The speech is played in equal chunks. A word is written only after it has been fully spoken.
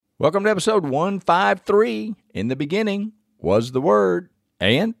Welcome to episode 153. In the beginning was the Word,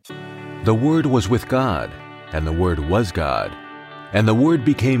 and the Word was with God, and the Word was God, and the Word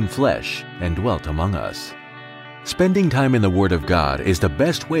became flesh and dwelt among us. Spending time in the Word of God is the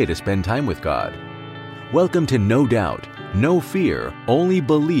best way to spend time with God. Welcome to No Doubt, No Fear, Only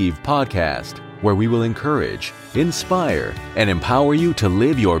Believe podcast, where we will encourage, inspire, and empower you to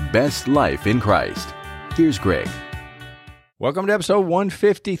live your best life in Christ. Here's Greg. welcome to episode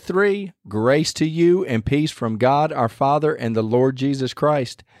 153. Grace to you and peace from God our Father and the Lord Jesus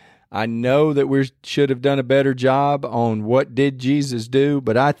Christ. I know that we should have done a better job on what did Jesus do,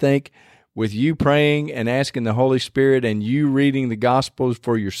 but I think with you praying and asking the Holy Spirit and you reading the Gospels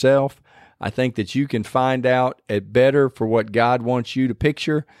for yourself, I think that you can find out it better for what God wants you to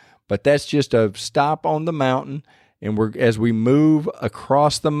picture. But that's just a stop on the mountain. And as we move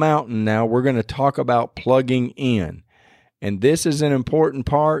across the mountain now, we're going to talk about plugging in. And this is an important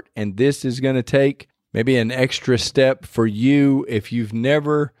part, and this is going to take maybe an extra step for you if you've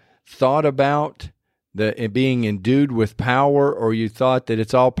never thought about it being endued with power, or you thought that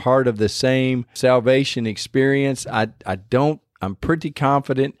it's all part of the same salvation experience. I'm pretty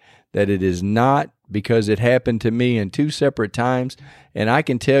confident that it is not, because it happened to me in two separate times, and I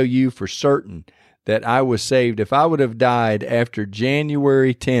can tell you for certain that I was saved. If I would have died after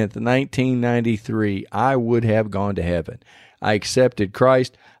January 10th, 1993, I would have gone to heaven. I accepted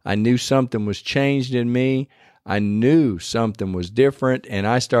Christ. I knew something was changed in me. I knew something was different, and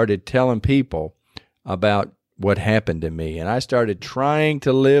I started telling people about what happened to me. And I started trying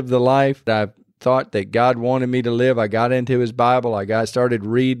to live the life that I thought that God wanted me to live. I got into His Bible. I started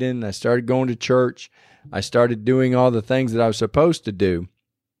reading. I started going to church. I started doing all the things that I was supposed to do.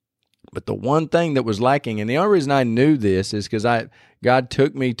 But the one thing that was lacking, and the only reason I knew this is because God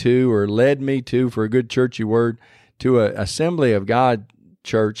took me to, or led me to, for a good churchy word, to an Assembly of God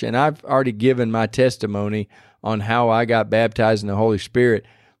church. And I've already given my testimony on how I got baptized in the Holy Spirit.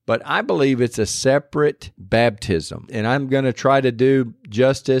 But I believe it's a separate baptism. And I'm going to try to do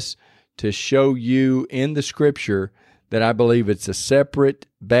justice to show you in the Scripture that I believe it's a separate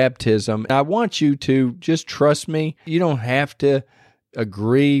baptism. I want you to just trust me. You don't have to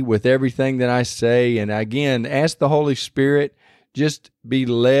agree with everything that I say. And again, ask the Holy Spirit, just be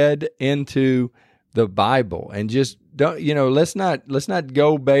led into the Bible, and just don't, let's not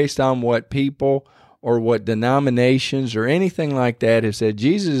go based on what people or what denominations or anything like that have said.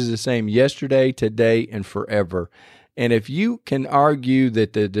 Jesus is the same yesterday, today, and forever. And if you can argue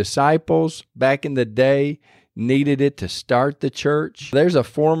that the disciples back in the day needed it to start the church, there's a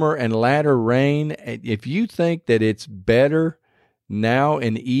former and latter rain. If you think that it's better now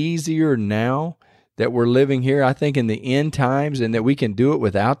and easier now that we're living here, I think in the end times, and that we can do it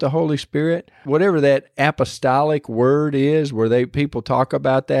without the Holy Spirit, whatever that apostolic word is where people talk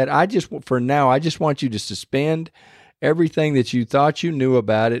about that, I just want you to suspend everything that you thought you knew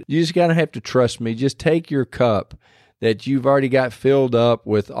about it. You just got to have to trust me. Just take your cup that you've already got filled up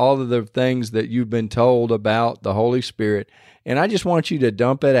with all of the things that you've been told about the Holy Spirit, and I just want you to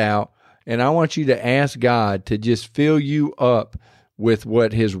dump it out, and I want you to ask God to just fill you up with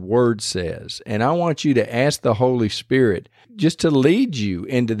what His Word says. And I want you to ask the Holy Spirit just to lead you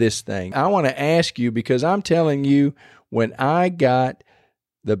into this thing. I want to ask you, because I'm telling you, when I got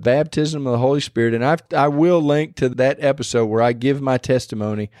the baptism of the Holy Spirit, and I will link to that episode where I give my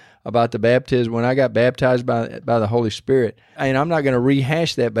testimony about the baptism, when I got baptized by the Holy Spirit. And I'm not going to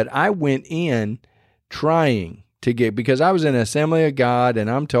rehash that, but I went in trying to get, because I was in an Assembly of God, and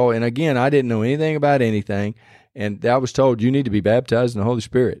I'm told, and again, I didn't know anything about anything, and I was told, you need to be baptized in the Holy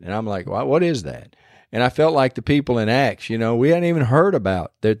Spirit. And I'm like, well, what is that? And I felt like the people in Acts, we hadn't even heard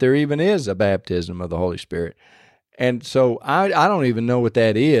about that there even is a baptism of the Holy Spirit. And so I don't even know what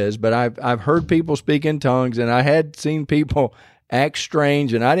that is, but I've heard people speak in tongues, and I had seen people act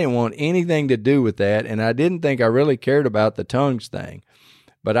strange, and I didn't want anything to do with that, and I didn't think I really cared about the tongues thing.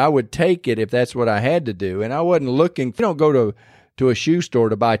 But I would take it if that's what I had to do, and I wasn't looking. You don't go to a shoe store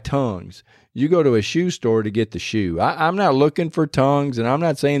to buy tongues. You go to a shoe store to get the shoe. I'm not looking for tongues, and I'm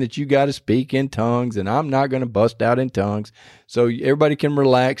not saying that you got to speak in tongues, and I'm not going to bust out in tongues. So everybody can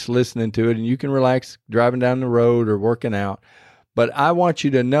relax listening to it, and you can relax driving down the road or working out. But I want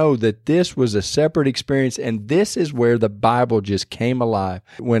you to know that this was a separate experience, and this is where the Bible just came alive.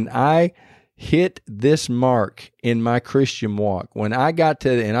 When I hit this mark in my Christian walk, when I got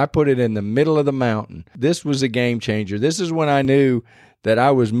to, and I put it in the middle of the mountain, this was a game changer. This is when I knew that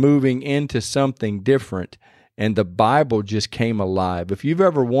I was moving into something different, and the Bible just came alive. If you've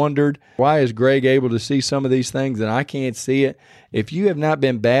ever wondered, why is Greg able to see some of these things and I can't see it? If you have not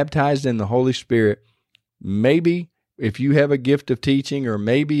been baptized in the Holy Spirit, maybe if you have a gift of teaching, or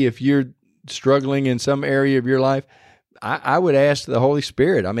maybe if you're struggling in some area of your life, I would ask the Holy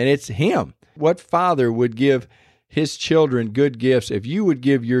Spirit. I mean, it's Him. What father would give his children good gifts? If you would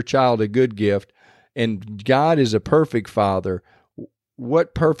give your child a good gift, and God is a perfect Father,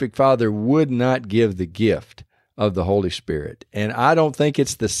 what perfect father would not give the gift of the Holy Spirit? And I don't think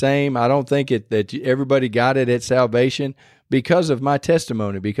it's the same. I don't think that everybody got it at salvation because of my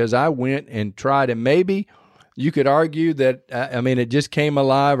testimony, because I went and tried. And maybe you could argue that, it just came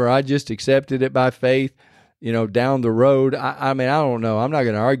alive, or I just accepted it by faith, down the road. I don't know. I'm not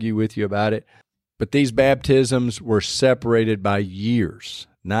going to argue with you about it. But these baptisms were separated by years,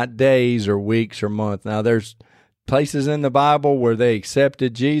 not days or weeks or months. Now, there's places in the Bible where they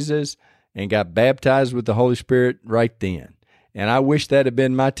accepted Jesus and got baptized with the Holy Spirit right then. And I wish that had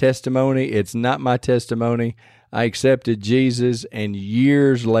been my testimony. It's not my testimony. I accepted Jesus, and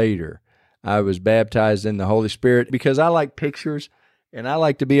years later, I was baptized in the Holy Spirit, because I like pictures, and I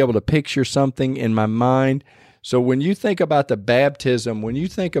like to be able to picture something in my mind. So when you think about the baptism, when you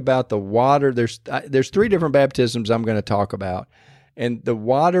think about the water, there's three different baptisms I'm going to talk about. And the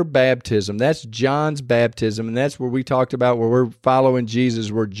water baptism, that's John's baptism, and that's where we talked about where we're following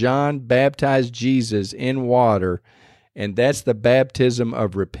Jesus, where John baptized Jesus in water, and that's the baptism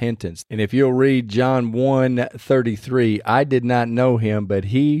of repentance. And if you'll read John 1:33, I did not know him, but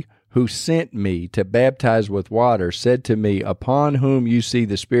he who sent me to baptize with water said to me, upon whom you see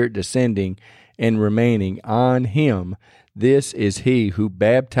the Spirit descending and remaining on him, this is he who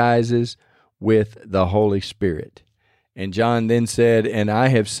baptizes with the Holy Spirit. And John then said, and I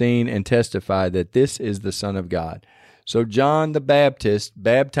have seen and testified that this is the Son of God. So John the Baptist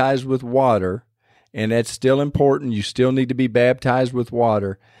baptized with water, and that's still important. You still need to be baptized with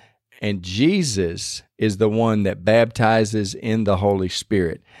water. And Jesus is the one that baptizes in the Holy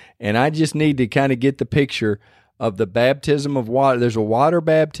Spirit. And I just need to kind of get the picture of the baptism of water. There's a water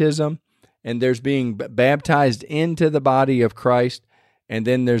baptism, and there's being baptized into the body of Christ. And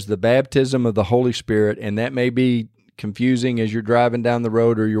then there's the baptism of the Holy Spirit, and that may be confusing as you're driving down the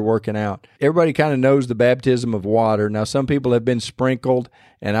road or you're working out. Everybody kind of knows the baptism of water. Now, some people have been sprinkled,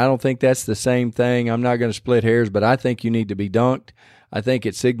 and I don't think that's the same thing. I'm not going to split hairs, but I think you need to be dunked. I think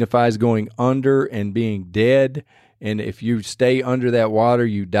it signifies going under and being dead, and if you stay under that water,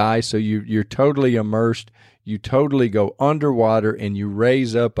 you die. So you're totally immersed. You totally go underwater, and you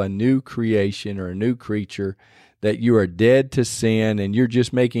raise up a new creation or a new creature, that you are dead to sin, and you're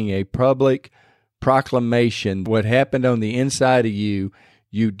just making a public proclamation. What happened on the inside of you,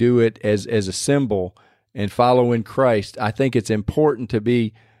 you do it as a symbol and follow in Christ. I think it's important to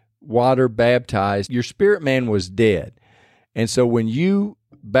be water baptized. Your spirit man was dead. And so when you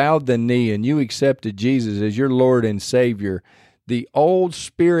bowed the knee and you accepted Jesus as your Lord and Savior, the old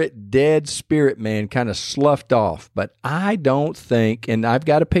dead spirit man kind of sloughed off. But I don't think, and I've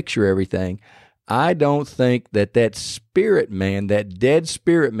got to picture everything, I don't think that spirit man, that dead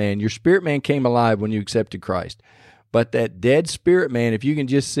spirit man, your spirit man came alive when you accepted Christ. But that dead spirit man, if you can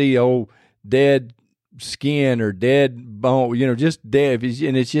just see old dead skin or dead bone, just dead,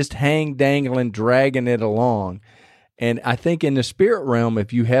 and it's just dangling, dragging it along. And I think in the spirit realm,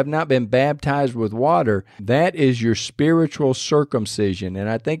 if you have not been baptized with water, that is your spiritual circumcision. And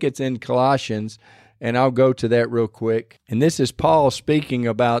I think it's in Colossians, and I'll go to that real quick. And this is Paul speaking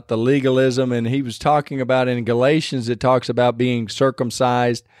about the legalism, and he was talking about in Galatians, it talks about being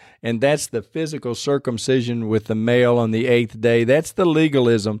circumcised, and that's the physical circumcision with the male on the 8th day. That's the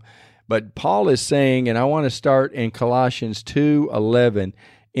legalism. But Paul is saying, and I want to start in Colossians 2:11,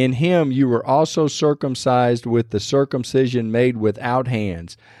 in him you were also circumcised with the circumcision made without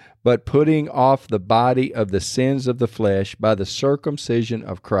hands, but putting off the body of the sins of the flesh by the circumcision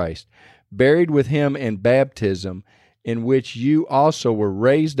of Christ, buried with him in baptism, in which you also were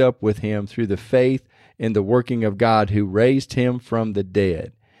raised up with him through the faith in the working of God who raised him from the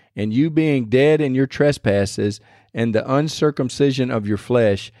dead. And you being dead in your trespasses and the uncircumcision of your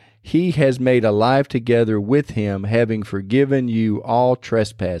flesh, he has made alive together with him, having forgiven you all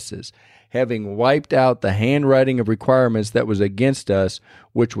trespasses, having wiped out the handwriting of requirements that was against us,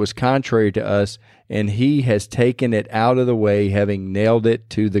 which was contrary to us, and he has taken it out of the way, having nailed it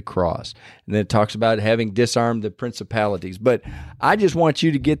to the cross. And then it talks about having disarmed the principalities. But I just want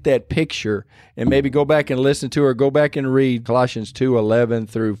you to get that picture and maybe go back and listen to or go back and read Colossians 2:11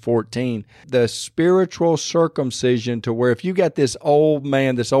 through 14. The spiritual circumcision, to where if you got this old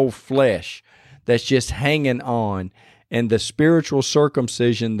man, this old flesh that's just hanging on, and the spiritual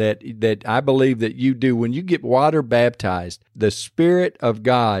circumcision that I believe that you do when you get water baptized, the Spirit of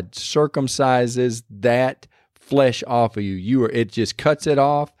God circumcises that flesh off of you. It just cuts it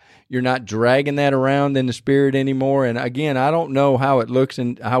off. You're not dragging that around in the spirit anymore. And again, I don't know how it looks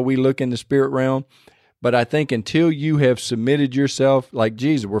and how we look in the spirit realm, but I think until you have submitted yourself, like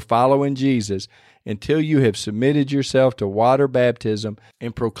Jesus, we're following Jesus, until you have submitted yourself to water baptism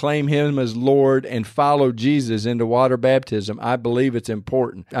and proclaim Him as Lord and follow Jesus into water baptism, I believe it's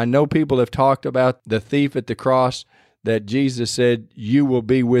important. I know people have talked about the thief at the cross that Jesus said, "You will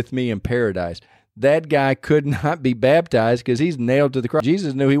be with me in paradise." That guy could not be baptized because he's nailed to the cross.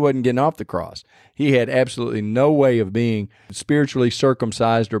 Jesus knew he wasn't getting off the cross. He had absolutely no way of being spiritually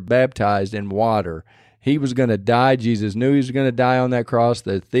circumcised or baptized in water. He was going to die. Jesus knew he was going to die on that cross.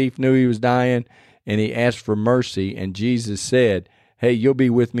 The thief knew he was dying, and he asked for mercy, and Jesus said, "Hey, you'll be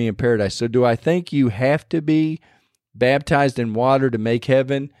with me in paradise." So do I think you have to be baptized in water to make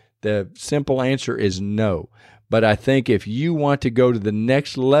heaven? The simple answer is no. But I think if you want to go to the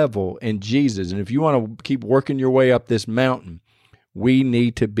next level in Jesus, and if you want to keep working your way up this mountain, we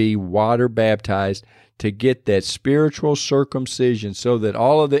need to be water baptized to get that spiritual circumcision so that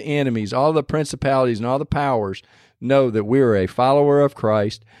all of the enemies, all the principalities, and all the powers know that we are a follower of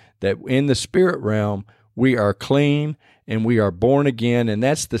Christ, that in the spirit realm we are clean and we are born again. And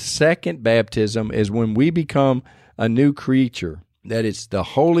that's the second baptism, is when we become a new creature. That it's the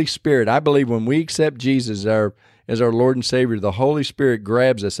Holy Spirit. I believe when we accept Jesus as our Lord and Savior, the Holy Spirit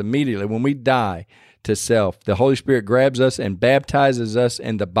grabs us immediately. When we die to self, the Holy Spirit grabs us and baptizes us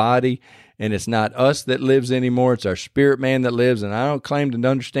in the body, and it's not us that lives anymore. It's our spirit man that lives, and I don't claim to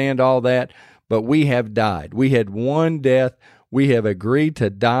understand all that, but we have died. We had one death. We have agreed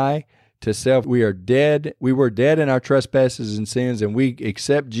to die to self. We are dead. We were dead in our trespasses and sins, and we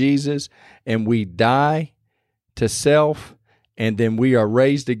accept Jesus, and we die to self, and then we are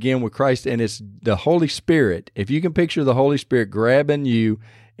raised again with Christ, and it's the Holy Spirit. If you can picture the Holy Spirit grabbing you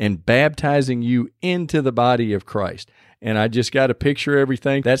and baptizing you into the body of Christ, and I just got to picture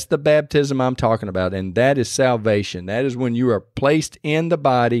everything. That's the baptism I'm talking about, and that is salvation. That is when you are placed in the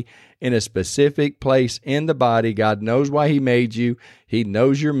body, in a specific place in the body. God knows why He made you. He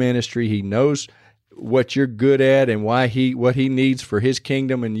knows your ministry. He knows what you're good at and what He needs for His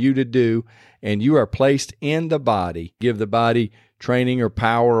kingdom and you to do. And you are placed in the body. Give the body training or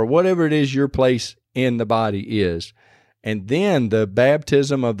power or whatever it is your place in the body is. And then the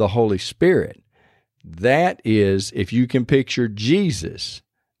baptism of the Holy Spirit. That is, if you can picture Jesus.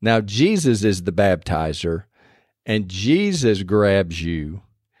 Now, Jesus is the baptizer, and Jesus grabs you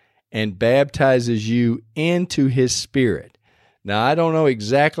and baptizes you into His Spirit. Now, I don't know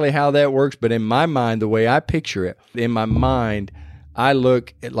exactly how that works, but in my mind, the way I picture it, in my mind, I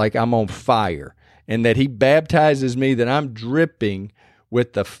look like I'm on fire, and that He baptizes me, that I'm dripping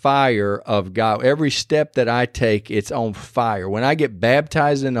with the fire of God. Every step that I take, it's on fire. When I get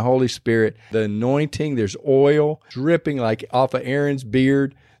baptized in the Holy Spirit, the anointing, there's oil dripping like off of Aaron's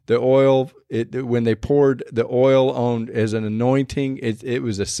beard. The oil, when they poured the oil on as an anointing, it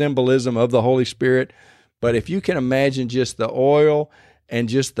was a symbolism of the Holy Spirit. But if you can imagine just the oil and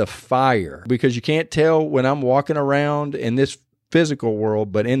just the fire, because you can't tell when I'm walking around in this physical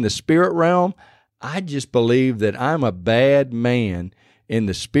world, but in the spirit realm, I just believe that I'm a bad man in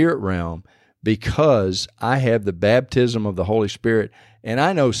the spirit realm because I have the baptism of the Holy Spirit. And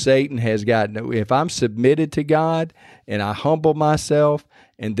I know Satan has got, if I'm submitted to God and I humble myself,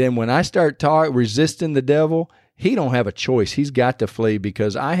 and then when I start resisting the devil, he don't have a choice. He's got to flee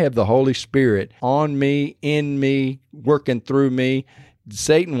because I have the Holy Spirit on me, in me, working through me.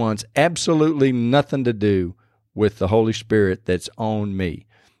 Satan wants absolutely nothing to do with the Holy Spirit that's on me.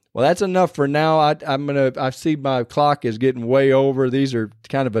 Well, that's enough for now. I see my clock is getting way over. These are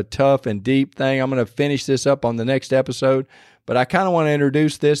kind of a tough and deep thing. I'm going to finish this up on the next episode, but I kind of want to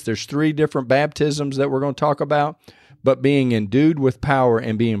introduce this. There's 3 different baptisms that we're going to talk about, but being endued with power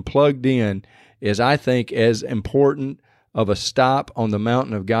and being plugged in is, I think, as important of a stop on the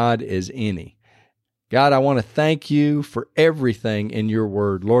mountain of God as any. God, I want to thank You for everything in Your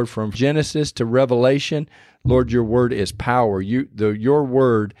Word. Lord, from Genesis to Revelation, Lord, Your Word is power. Your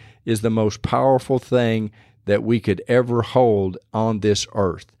Word is the most powerful thing that we could ever hold on this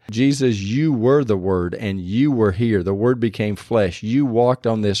earth. Jesus, You were the Word, and You were here. The Word became flesh. You walked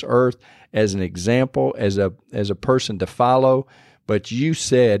on this earth as an example, as a person to follow, but You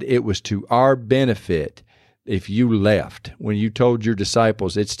said it was to our benefit if You left. When You told Your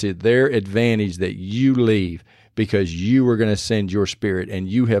disciples it's to their advantage that You leave because You were going to send Your Spirit, and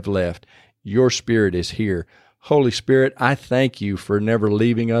You have left. Your Spirit is here. Holy Spirit, I thank You for never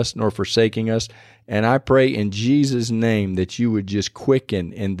leaving us nor forsaking us, and I pray in Jesus' name that You would just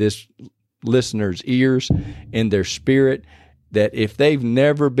quicken in this listener's ears, in their spirit, that if they've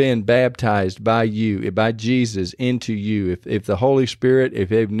never been baptized by you, by Jesus into you, if the Holy Spirit, if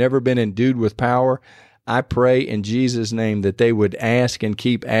they've never been endued with power, I pray in Jesus' name that they would ask and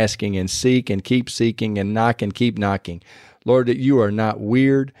keep asking and seek and keep seeking and knock and keep knocking. Lord, that you are not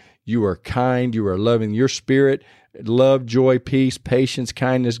weird, you are kind, you are loving. Your Spirit, love, joy, peace, patience,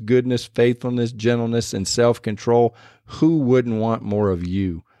 kindness, goodness, faithfulness, gentleness, and self-control. Who wouldn't want more of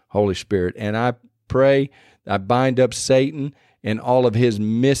you, Holy Spirit? And I pray, I bind up Satan and all of his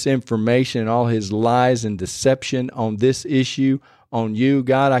misinformation and all his lies and deception on this issue, on you.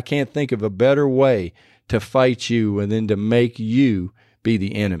 God, I can't think of a better way to fight you and then to make you be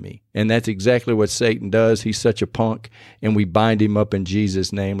the enemy. And that's exactly what Satan does. He's such a punk, and we bind him up in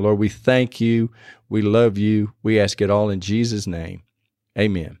Jesus' name. Lord, we thank you. We love you. We ask it all in Jesus' name.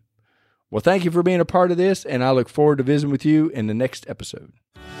 Amen. Well, thank you for being a part of this, and I look forward to visiting with you in the next episode.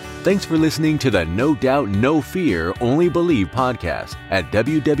 Thanks for listening to the No Doubt, No Fear, Only Believe podcast at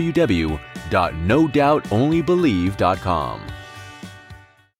www.nodoubtonlybelieve.com.